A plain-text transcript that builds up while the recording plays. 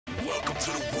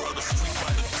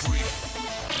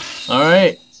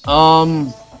Alright,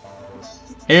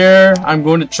 here I'm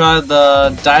going to try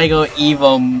the Daigo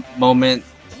Moment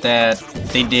that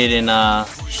they did in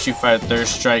Street Fighter Third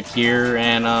Strike here,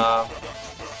 and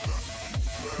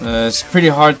it's pretty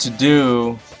hard to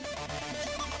do.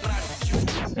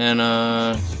 And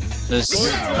this,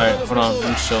 alright, hold on, let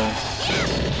me show.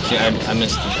 See, I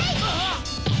missed it.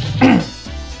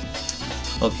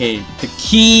 Okay, the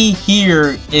key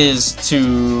here is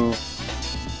to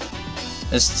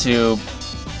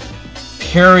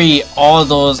parry all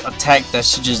those attacks that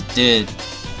she just did,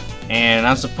 and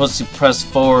I'm supposed to press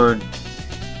forward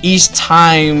each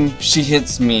time she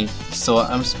hits me. So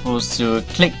I'm supposed to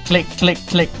click, click, click,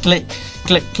 click, click,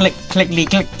 click, click, clickety,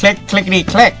 click, click, clickety,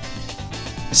 click.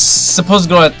 It's supposed to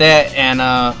go like that, and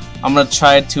I'm gonna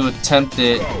try to attempt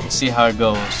it, see how it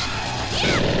goes.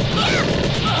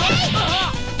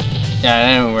 Yeah,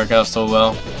 that didn't work out so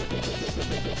well.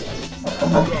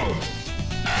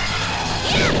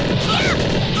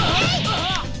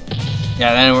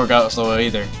 Yeah, that didn't work out so well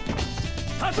either.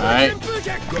 Alright.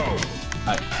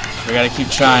 Alright. We gotta keep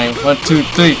trying. 1, 2,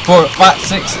 3, 4, 5,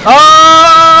 6.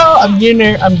 Oh! I'm getting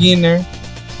there. I'm getting there.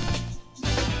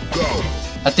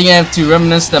 I think I have to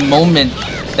reminisce the moment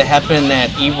that happened at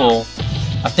Evil.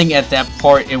 I think at that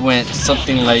part it went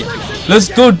something like, "Let's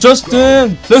go,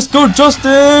 Justin! Let's go,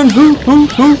 Justin! Hoo, hoo,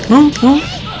 hoo, hoo, hoo."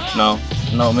 No,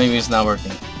 maybe it's not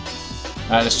working.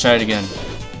 Alright, let's try it again.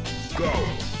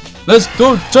 Let's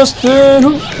go, Justin!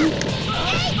 Hoo, hoo.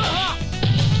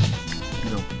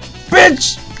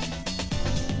 Bitch!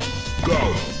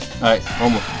 Alright,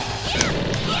 one more.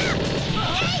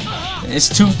 It's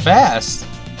too fast.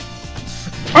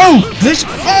 Oh, bitch!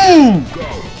 Oh!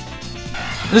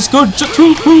 Let's go!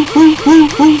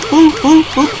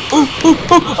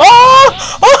 Oh!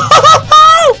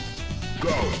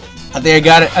 I think I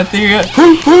got it. I think I got it.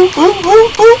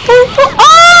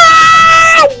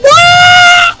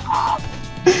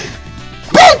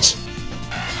 Bitch!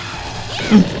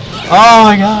 Oh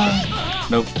my god!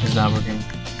 Nope, it's not working.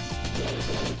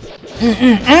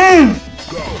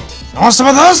 Want some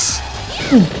of this?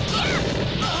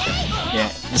 Yeah,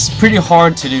 it's pretty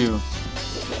hard to do.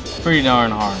 Pretty darn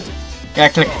hard. You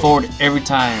gotta click forward every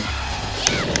time.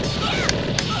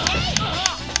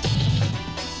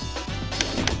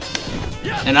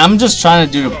 And I'm just trying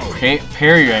to do the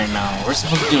parry right now. We're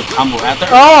supposed to do a combo after.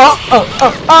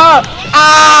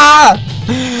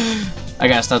 I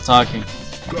gotta stop talking.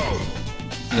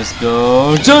 Let's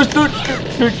go.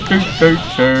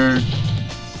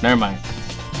 Never mind.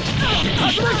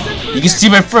 You can see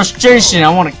my frustration. I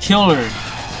want to kill her.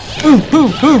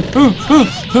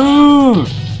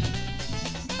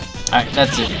 Alright,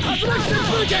 that's it.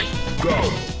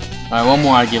 Alright, one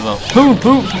more, I give up.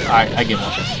 Alright, I give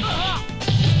up.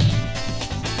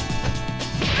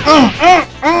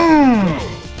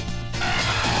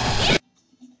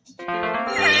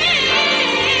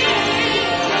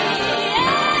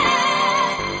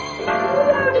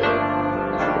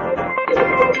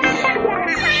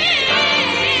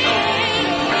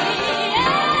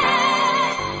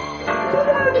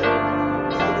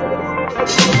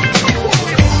 You